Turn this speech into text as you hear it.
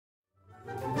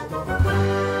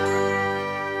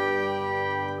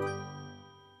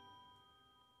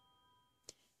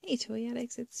Hey Toy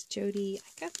Addicts, it's Jody.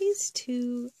 I got these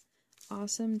two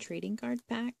awesome trading card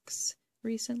packs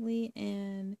recently,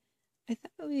 and I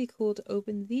thought it would be cool to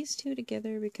open these two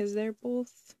together because they're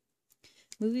both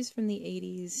movies from the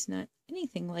 80s, not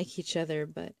anything like each other,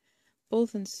 but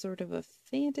both in sort of a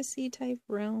fantasy type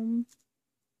realm.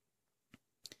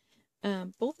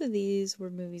 Both of these were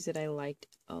movies that I liked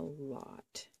a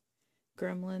lot.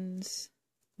 Gremlins,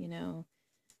 you know,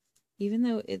 even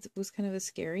though it was kind of a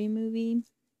scary movie,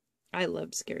 I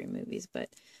loved scary movies, but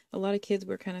a lot of kids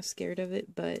were kind of scared of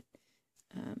it. But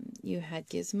you had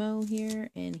Gizmo here,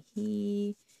 and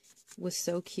he was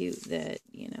so cute that,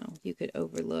 you know, you could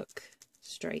overlook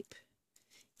Stripe,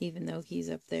 even though he's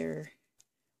up there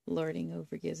lording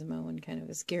over Gizmo in kind of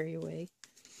a scary way.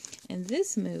 And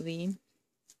this movie,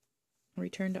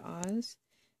 Return to Oz,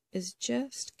 is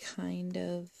just kind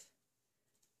of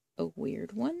a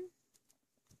weird one.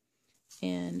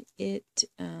 And it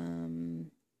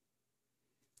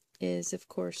is, of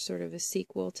course, sort of a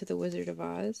sequel to The Wizard of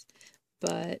Oz,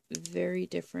 but very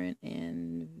different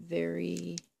and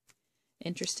very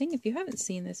interesting. If you haven't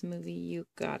seen this movie, you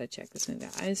gotta check this movie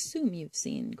out. I assume you've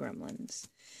seen Gremlins.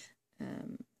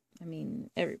 I mean,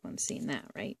 everyone's seen that,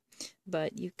 right?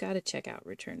 But you've got to check out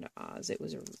Return to Oz.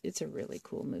 It's a really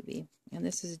cool movie. And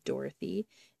this is Dorothy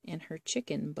and her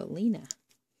chicken, Bellina.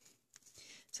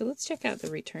 So let's check out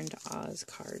the Return to Oz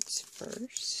cards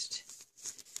first.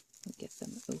 I'll get them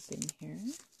open here.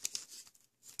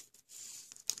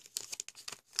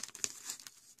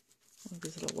 All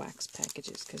these little wax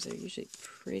packages, because they're usually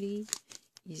pretty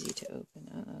easy to open.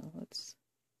 Uh-oh, let's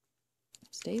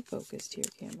stay focused here,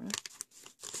 camera.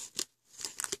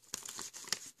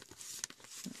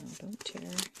 Uh-oh, don't tear.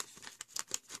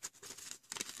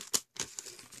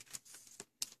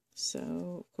 So,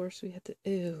 of course, we had the,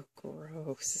 ew,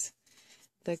 gross.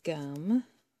 The gum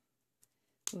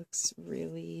looks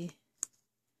really,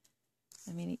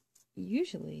 I mean, it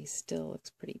usually still looks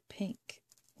pretty pink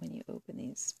when you open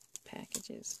these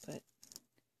packages, but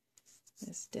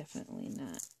it's definitely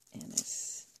not, and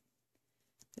this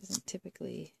doesn't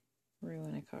typically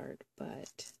ruin a card,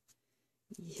 but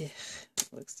yeah, it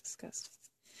looks disgusting.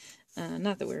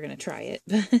 Not that we're going to try it,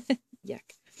 but yuck.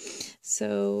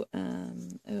 So, oh,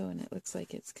 and it looks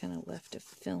like it's kind of left a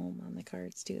film on the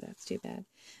cards too. That's too bad.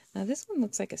 This one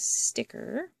looks like a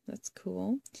sticker. That's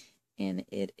cool. And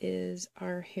it is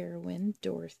our heroine,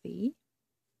 Dorothy.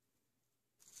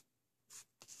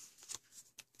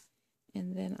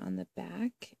 And then on the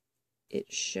back,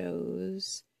 it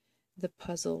shows the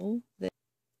puzzle that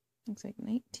looks like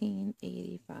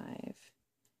 1985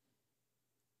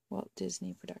 Walt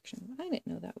Disney production. I didn't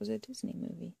know that was a Disney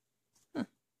movie. Huh.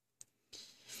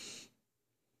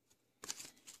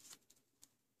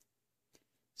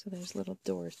 So there's little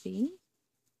Dorothy.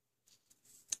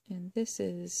 And this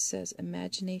says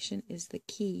imagination is the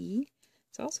key.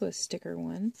 It's also a sticker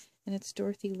one. And it's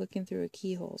Dorothy looking through a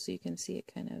keyhole, so you can see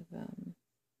it kind of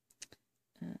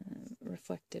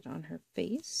reflected on her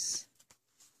face.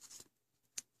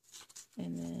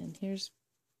 And then here's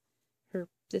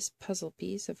this puzzle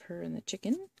piece of her and the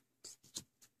chicken.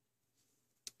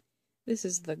 This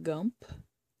is the GUMP.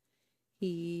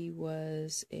 He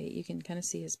was you can kind of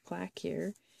see his plaque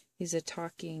here. He's a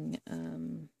talking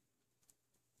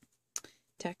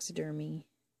taxidermy.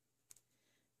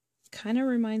 Kind of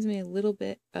reminds me a little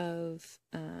bit of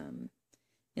In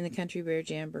the Country Bear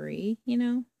Jamboree, you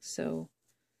know? So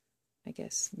I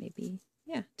guess maybe,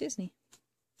 yeah, Disney.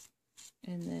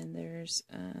 And then there's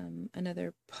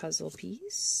another puzzle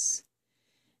piece.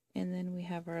 And then we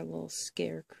have our little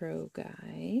scarecrow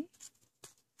guy.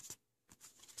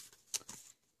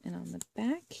 And on the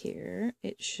back here,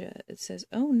 it says,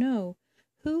 oh no,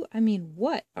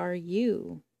 what are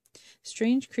you?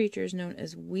 Strange creatures known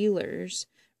as wheelers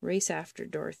race after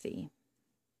Dorothy.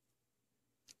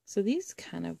 So these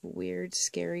kind of weird,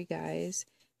 scary guys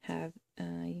have,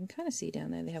 you can kind of see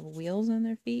down there, they have wheels on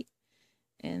their feet.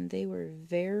 And they were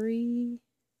very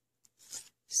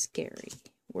scary.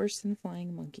 Worse than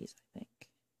flying monkeys, I think.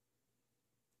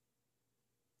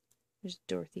 There's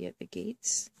Dorothy at the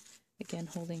gates, again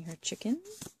holding her chicken.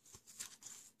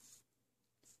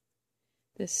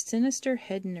 The sinister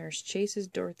head nurse chases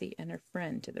Dorothy and her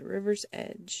friend to the river's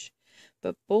edge,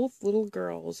 but both little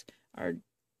girls are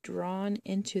drawn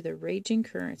into the raging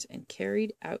currents and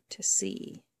carried out to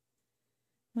sea.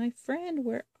 My friend,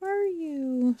 where are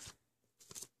you?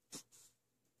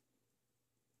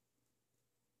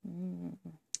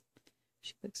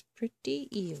 She looks pretty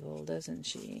evil, doesn't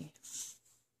she?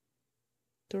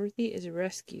 Dorothy is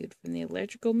rescued from the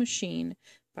electrical machine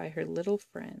by her little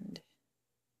friend.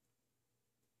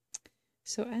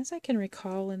 So as I can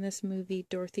recall in this movie,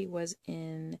 Dorothy was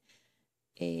in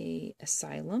a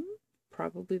asylum,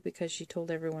 probably because she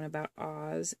told everyone about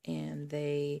Oz and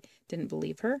they didn't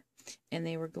believe her, and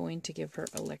they were going to give her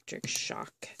electric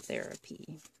shock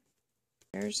therapy.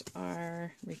 There's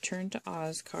our Return to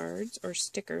Oz cards, or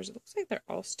stickers. It looks like they're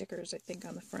all stickers, I think,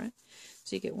 on the front.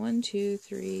 So you get 1, 2,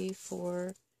 3,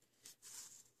 4,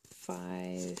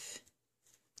 5,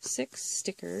 6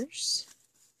 stickers,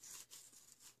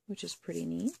 which is pretty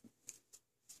neat.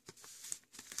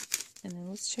 And then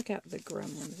let's check out the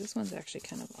Gremlins. This one's actually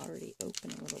kind of already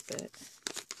open a little bit.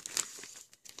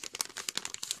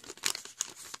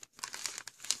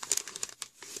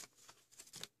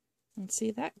 And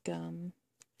see that gum,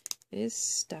 it is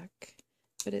stuck,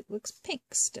 but it looks pink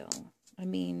still. I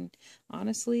mean,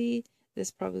 honestly,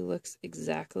 this probably looks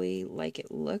exactly like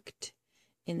it looked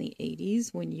in the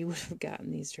 80s when you would have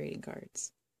gotten these trading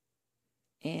cards.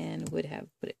 And would have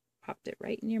popped it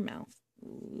right in your mouth.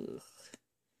 Ugh.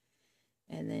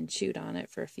 And then chewed on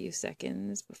it for a few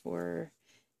seconds before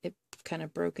it kind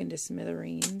of broke into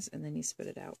smithereens, and then you spit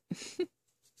it out.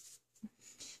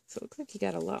 So it looks like you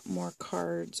got a lot more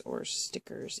cards or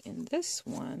stickers in this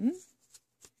one.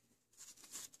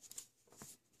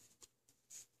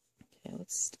 Okay,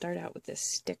 let's start out with this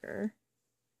sticker.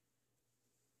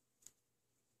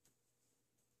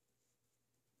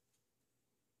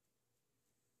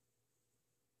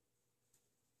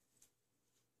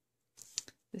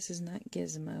 This is not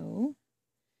Gizmo.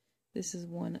 This is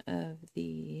one of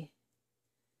the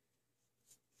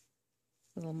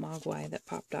little Mogwai that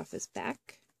popped off his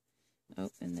back. Oh,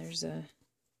 and there's a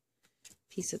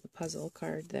piece of the puzzle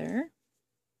card there.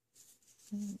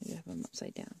 You have them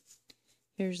upside down.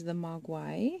 Here's the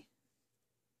Mogwai.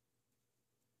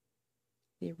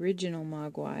 The original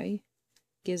Mogwai,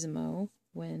 Gizmo,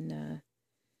 when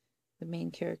the main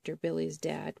character, Billy's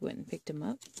dad, went and picked him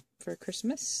up for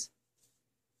Christmas.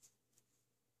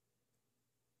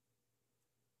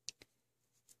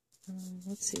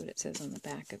 Let's see what it says on the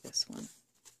back of this one.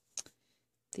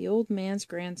 The old man's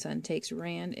grandson takes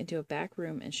Rand into a back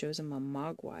room and shows him a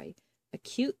Mogwai, a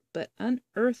cute but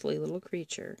unearthly little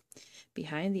creature.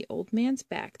 Behind the old man's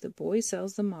back, the boy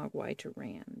sells the Mogwai to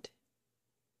Rand.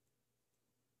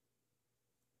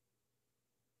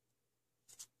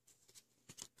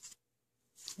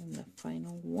 And the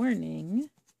final warning.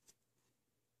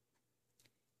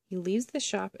 He leaves the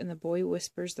shop and the boy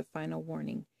whispers the final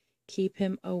warning. Keep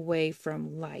him away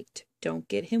from light. Don't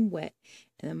get him wet.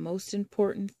 And the most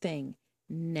important thing,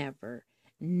 never,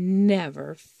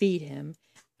 never feed him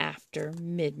after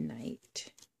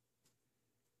midnight.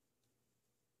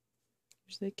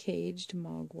 There's the caged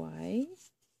Mogwai.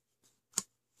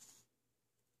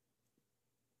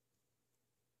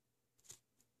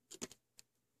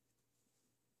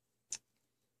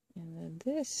 And then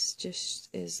this just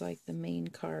is like the main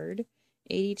card.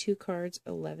 82 cards,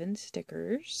 11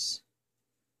 stickers.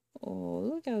 Oh,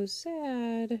 look how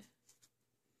sad.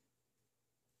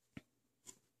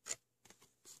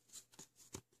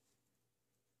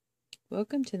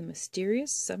 Welcome to the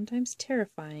mysterious, sometimes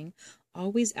terrifying,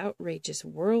 always outrageous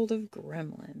world of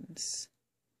Gremlins.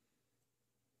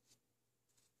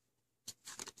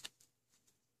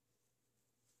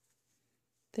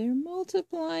 They're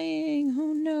multiplying.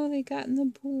 Oh no, they got in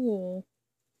the pool.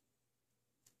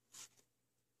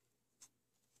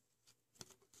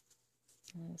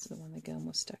 Oh, that's the one the gum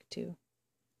was stuck to.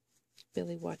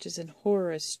 Billy watches in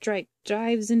horror as Strike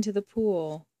dives into the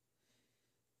pool.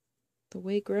 The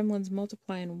way Gremlins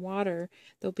multiply in water,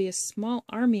 there'll be a small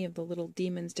army of the little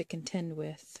demons to contend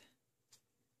with.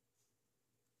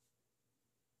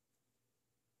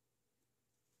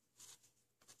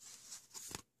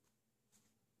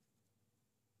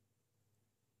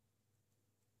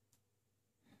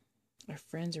 Our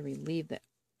friends are relieved that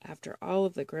after all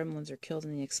of the Gremlins are killed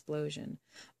in the explosion,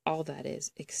 all that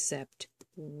is, except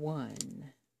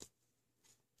one.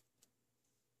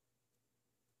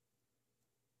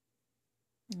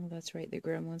 Oh, that's right, the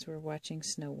Gremlins were watching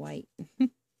Snow White. And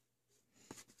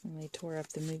they tore up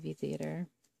the movie theater.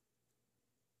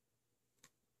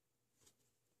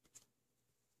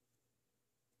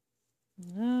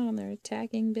 Oh, they're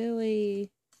attacking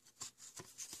Billy.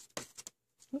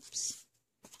 Whoops.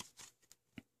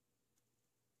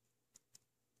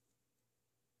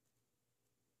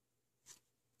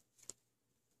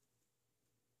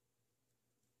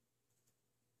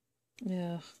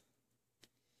 Yeah.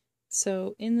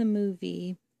 So in the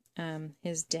movie,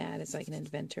 his dad is like an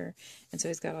inventor, and so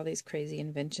he's got all these crazy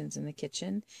inventions in the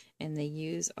kitchen, and they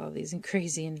use all these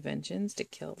crazy inventions to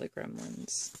kill the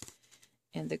Gremlins.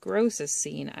 And the grossest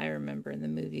scene I remember in the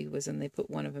movie was when they put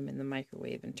one of them in the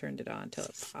microwave and turned it on until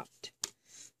it popped.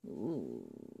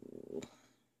 Ooh.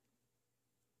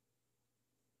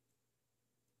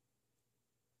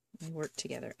 We worked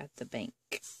together at the bank.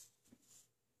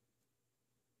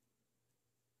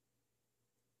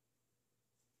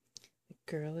 The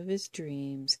girl of his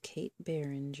dreams, Kate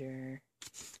Barringer.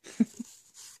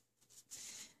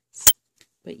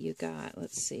 But you got,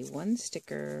 let's see, 1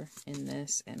 sticker in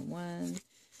this, and 1,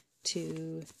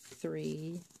 2,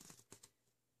 3,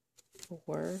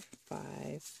 4,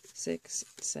 5, 6,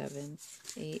 7,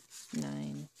 8,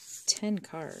 9, 10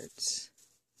 cards.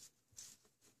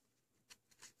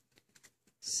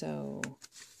 So,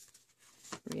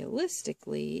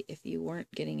 realistically, if you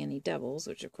weren't getting any doubles,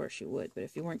 which of course you would, but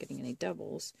if you weren't getting any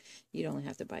doubles, you'd only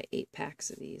have to buy 8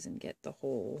 packs of these and get the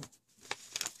whole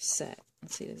set.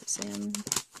 Let's see, does it say on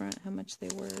the front how much they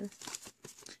were?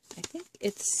 I think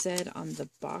it said on the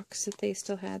box that they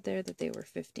still had there that they were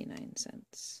 59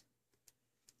 cents.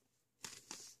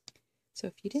 So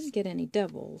if you didn't get any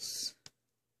doubles,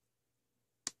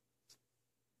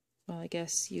 well, I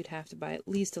guess you'd have to buy at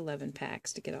least 11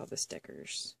 packs to get all the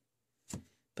stickers.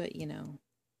 But, you know,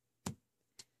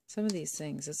 some of these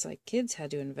things, it's like kids had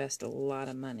to invest a lot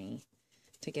of money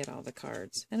to get all the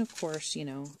cards. And of course, you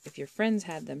know, if your friends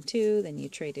had them too, then you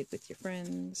traded with your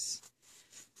friends.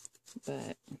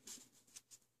 But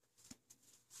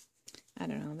I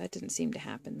don't know, that didn't seem to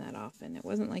happen that often. It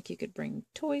wasn't like you could bring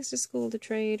toys to school to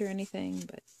trade or anything,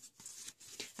 but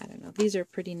I don't know. These are a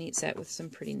pretty neat set with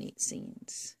some pretty neat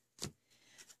scenes.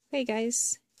 Okay,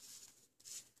 guys,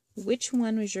 which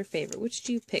one was your favorite? Which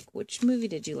do you pick? Which movie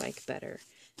did you like better?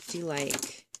 Do you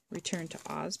like Return to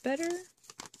Oz better?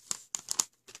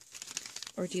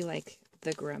 Or do you like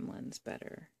The Gremlins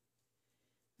better?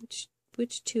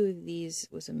 Which 2 of these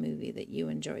was a movie that you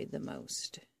enjoyed the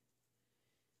most?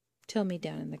 Tell me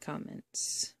down in the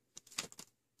comments.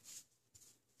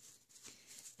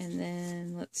 And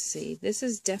then, let's see. This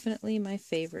is definitely my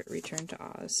favorite Return to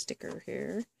Oz sticker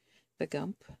here. The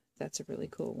GUMP. That's a really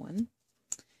cool one.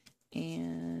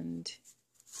 And,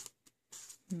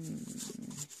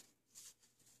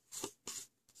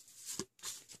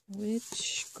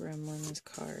 which Gremlins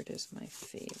card is my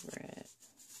favorite?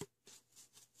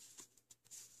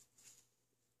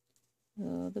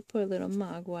 Oh, the poor little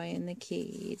Mogwai in the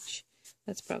cage.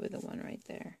 That's probably the one right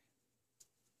there.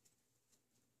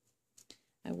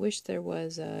 I wish there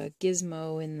was a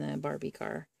Gizmo in the Barbie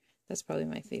car. That's probably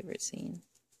my favorite scene.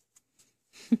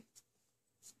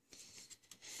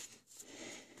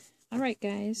 Alright,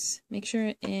 guys. Make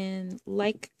sure and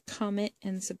like, comment,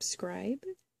 and subscribe.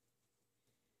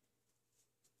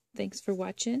 Thanks for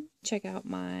watching. Check out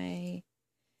my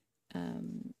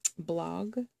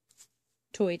blog,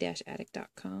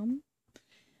 Toy-Addict.com.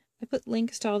 I put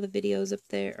links to all the videos up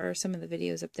there, or some of the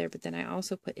videos up there, but then I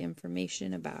also put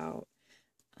information about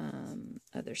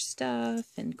other stuff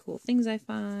and cool things I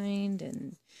find,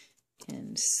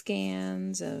 and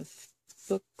scans of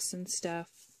books and stuff.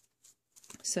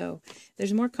 So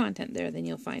there's more content there than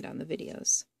you'll find on the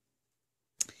videos.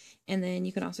 And then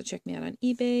you can also check me out on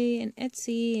eBay and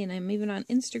Etsy, and I'm even on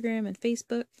Instagram and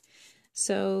Facebook.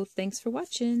 So thanks for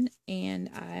watching, and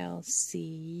I'll see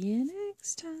you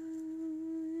next time.